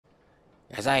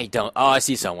Cause I don't. Oh, I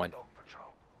see someone.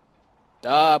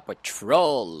 The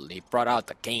patrol. They brought out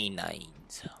the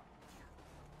canines.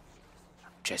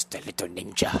 Just a little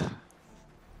ninja.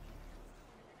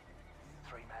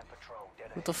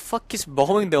 What the fuck is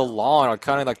mowing the lawn or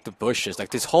kind of like the bushes?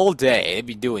 Like this whole day, they'd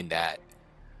be doing that.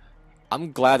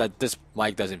 I'm glad that this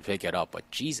mic doesn't pick it up, but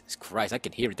Jesus Christ, I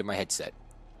can hear it through my headset.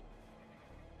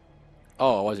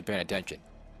 Oh, I wasn't paying attention.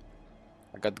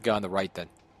 I got the guy on the right then.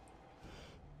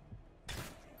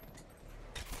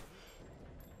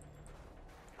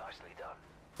 Nicely done.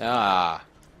 Ah.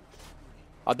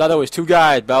 I thought there was two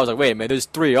guys, but I was like, wait a minute, there's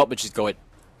three. Oh, let's just go it.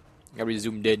 Everybody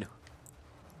zoomed in.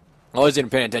 I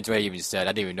wasn't paying attention to what he even said.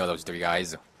 I didn't even know there was three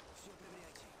guys. And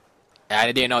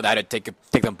I didn't know that I'd take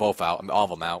them both out. I mean, all of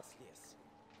them out.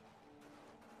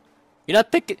 You're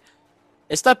not picking...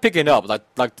 It's not picking up,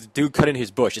 like the dude cutting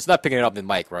his bush. It's not picking it up in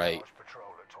the mic, right?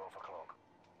 Patrol at 12 o'clock.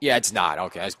 Yeah, it's not.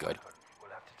 Okay, that's good.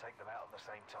 We'll have to take them out at the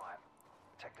same time.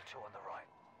 Take the two on the right.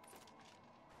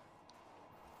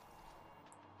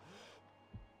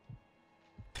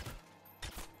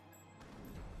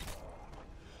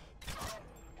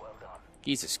 Well done.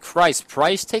 Jesus Christ,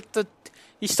 Price, take the...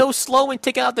 He's so slow in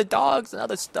taking out the dogs and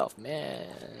other stuff, man.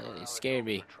 It scared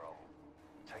me. Patrol.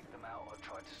 Take them out or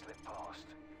try to slip past.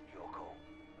 Your call.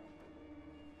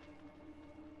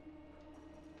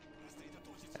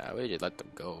 We just let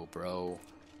them go, bro.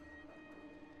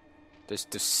 There's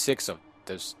six of...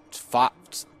 There's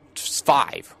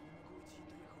five.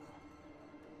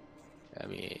 I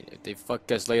mean, if they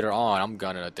fuck us later on, I'm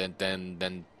gonna...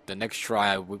 Then the next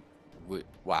try,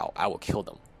 wow, I will kill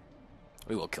them.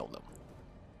 We will kill them.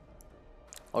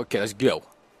 Okay, let's go.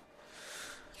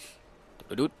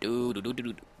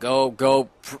 Go.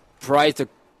 Price to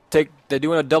take. They're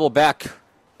doing a double back.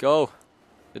 Go.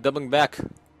 They're doubling back.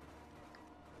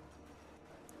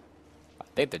 I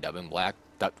think they're doubling black.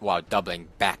 Wow, doubling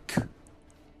back.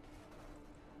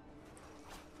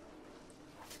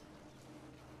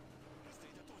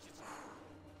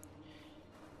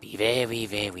 Be very,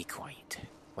 very quiet.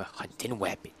 We're hunting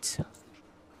weapons.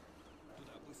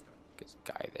 This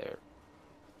guy there.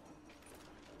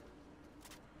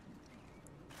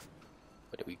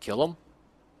 But did we kill him?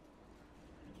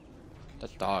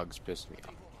 That dog's pissed me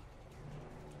off.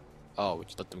 Oh, we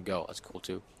just let them go. That's cool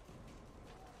too.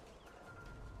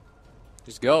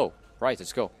 Just go. Right,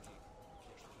 let's go.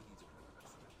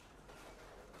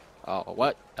 Oh,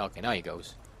 what? Okay, now he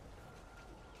goes.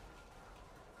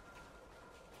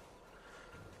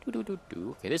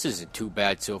 Okay, this isn't too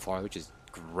bad so far, which is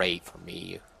great for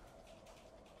me.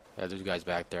 Yeah, there's guys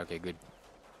back there. Okay, good.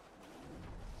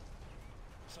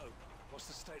 So, what's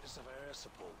the status of our air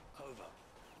support? Over.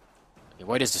 Okay,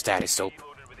 what is the status, Soap?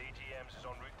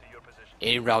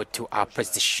 En route to our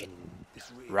position.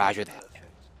 Roger that.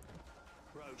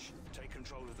 Roach, take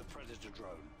control of the Predator drone.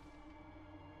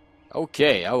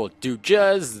 Okay, I will do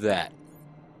just that.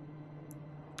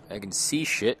 I can see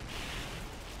shit.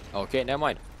 Okay, never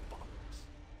mind.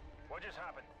 What just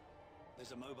happened?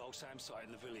 There's a mobile SAM site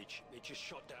in the village. It just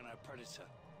shot down our Predator.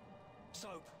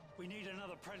 Soap, we need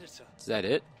another Predator. Is that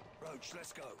it? Roach,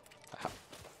 let's go.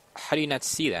 How do you not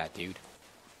see that, dude?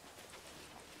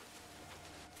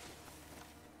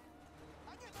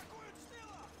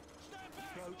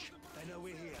 Roach, they know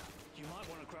we're here. You might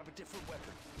want to grab a different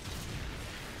weapon.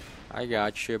 I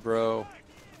got you, bro.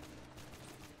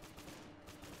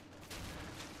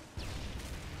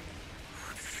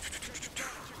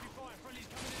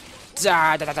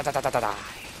 Da, da, da, da, da, da, da.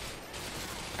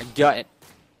 I got it.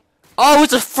 Oh,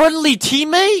 it's a friendly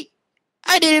teammate?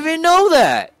 I didn't even know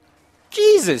that.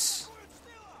 Jesus.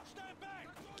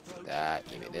 That,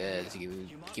 give me this.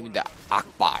 Give me the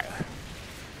Akbar.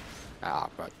 Ah,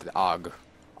 but the Og.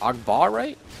 Akbar,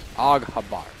 right? Og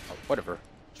Habar. Oh, whatever.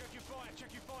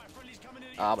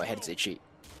 Ah, my head's itchy.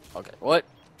 Okay, what?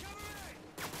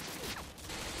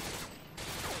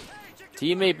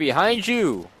 Teammate behind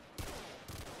you.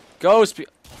 Ghost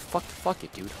fuck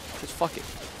it, dude. Just fuck it.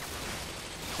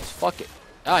 Just fuck it.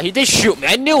 Ah, he did shoot me.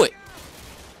 I knew it.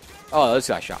 Oh, this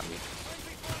guy shot me.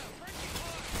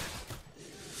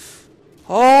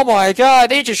 Oh my god,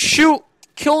 they just shoot,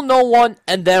 kill no one,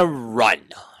 and then run.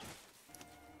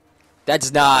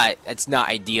 That's not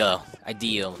ideal,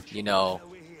 you know.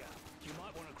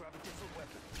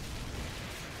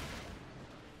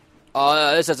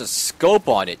 Oh, this has a scope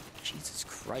on it. Jesus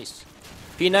Christ.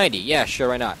 P90, yeah, sure,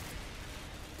 why not?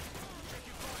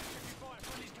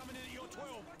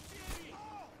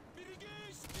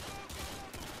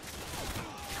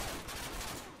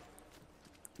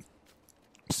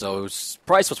 So,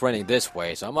 Price was running this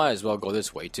way, so I might as well go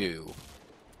this way too.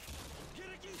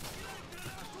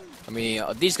 I mean,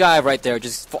 these guys right there,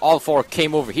 just all four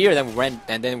came over here, then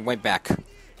went back.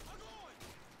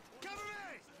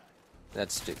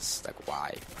 That's just like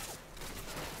why.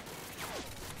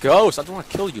 Ghost, I don't want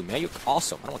to kill you, man. You're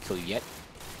awesome. I don't want to kill you yet.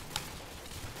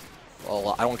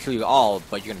 Well, I don't want to kill you all,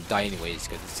 but you're gonna die anyways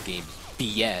because this game's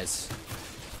BS.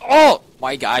 Oh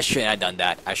my god, I shouldn't have done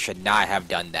that. I should not have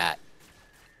done that.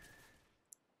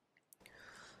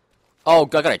 Oh, I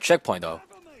got a checkpoint though.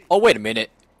 Oh, wait a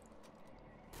minute.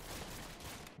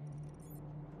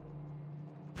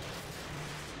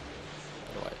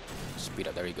 How do I speed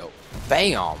up? There you go.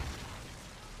 Bam!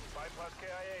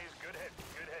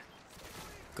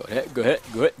 Good hit, good hit,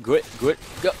 good, good, good,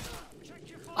 go.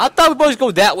 I thought we both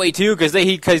go that way too,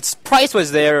 because Price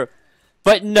was there,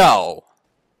 but no.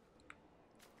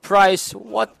 Price,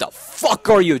 what the fuck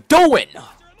are you doing?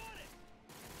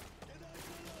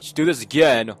 Let's do this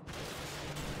again.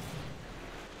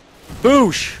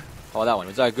 Boosh! Oh, that one,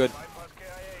 was that good?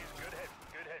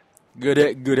 Good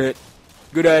hit, good hit.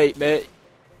 Good hit, mate.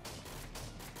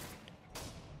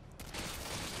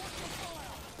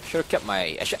 I should have kept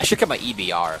my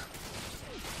EBR.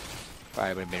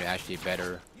 Probably would have been actually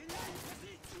better.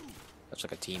 That's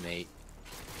like a teammate.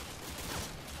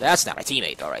 That's not a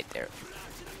teammate though, right there.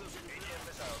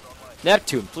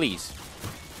 Neptune, please.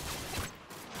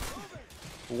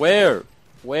 Where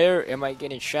am I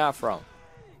getting shot from?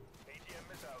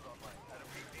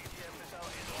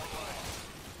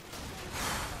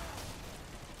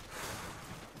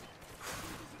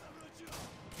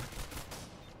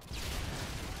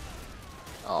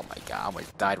 Oh my god, I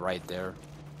almost died right there.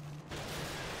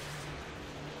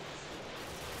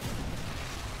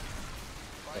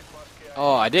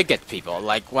 Oh, I did get people.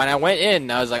 Like, when I went in,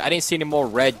 I was like, I didn't see any more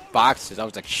red boxes. I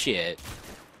was like, shit.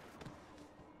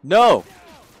 No!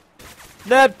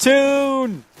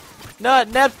 Neptune! Not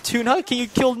Neptune! How can you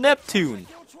kill Neptune?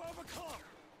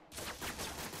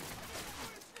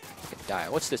 I can die.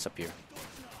 What's this up here?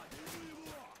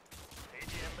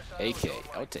 AK.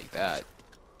 I'll take that.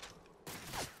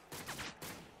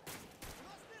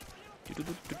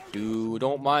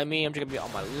 Don't mind me. I'm just gonna be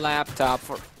on my laptop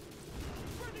for.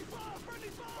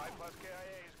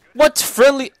 What's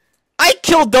friendly? I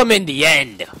killed them in the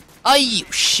end. Are you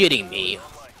shitting me? I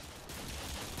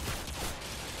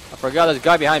forgot there's a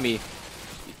guy behind me.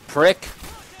 You prick.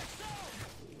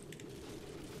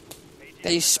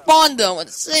 They spawned them at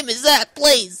the same exact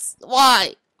place.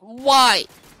 Why? Why?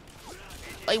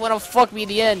 Why you wanna fuck me in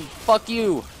the end? Fuck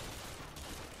you.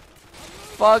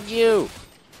 Fuck you.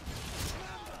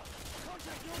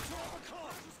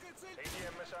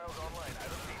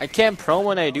 I can't prone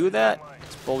when I do that?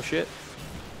 It's bullshit.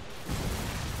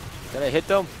 Did I hit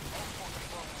them?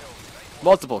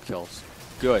 Multiple kills.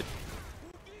 Good.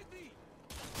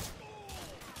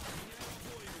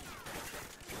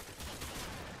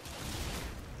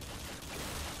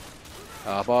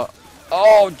 But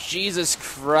oh, Jesus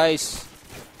Christ.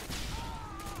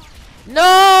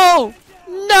 No!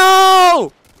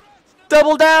 No!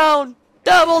 Double down!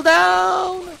 Double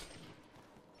down! What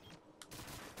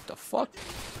the fuck?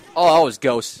 Oh, that was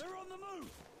Ghost.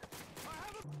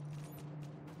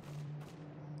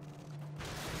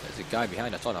 There's a guy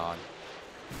behind us. Hold on.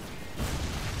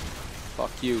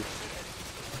 Fuck you.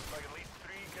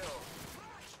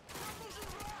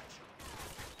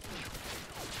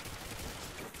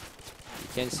 You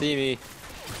can't see me.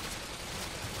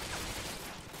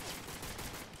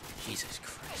 Jesus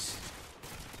Christ.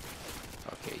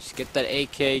 Okay, just get that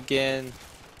AK again.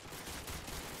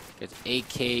 Because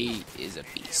AK is a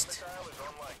beast.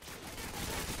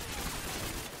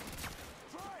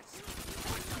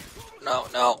 No,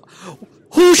 no.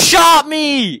 Who shot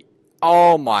me?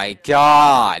 Oh my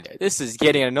god. This is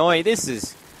getting annoying. This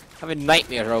is having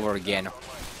nightmares over again.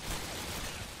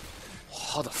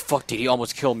 How the fuck did he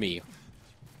almost kill me?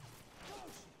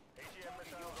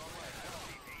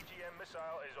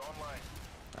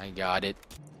 I got it.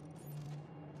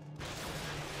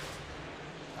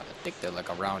 I think they're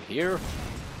like around here.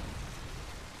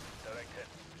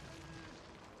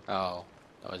 Oh,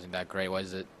 that wasn't that great,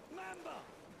 was it?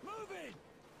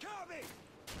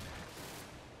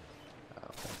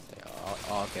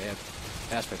 Oh, okay,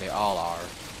 that's what they all are.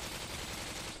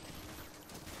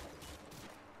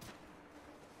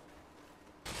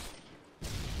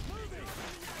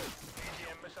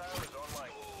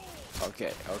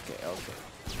 Okay, okay, okay.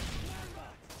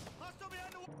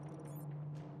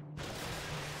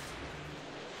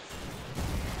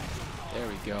 There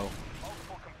we go.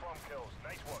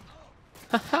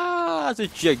 Haha, that's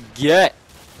what you get.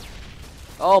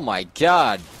 Oh my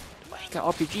god. You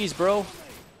got RPGs, bro.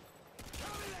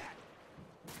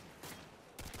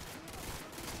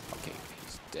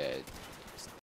 dead.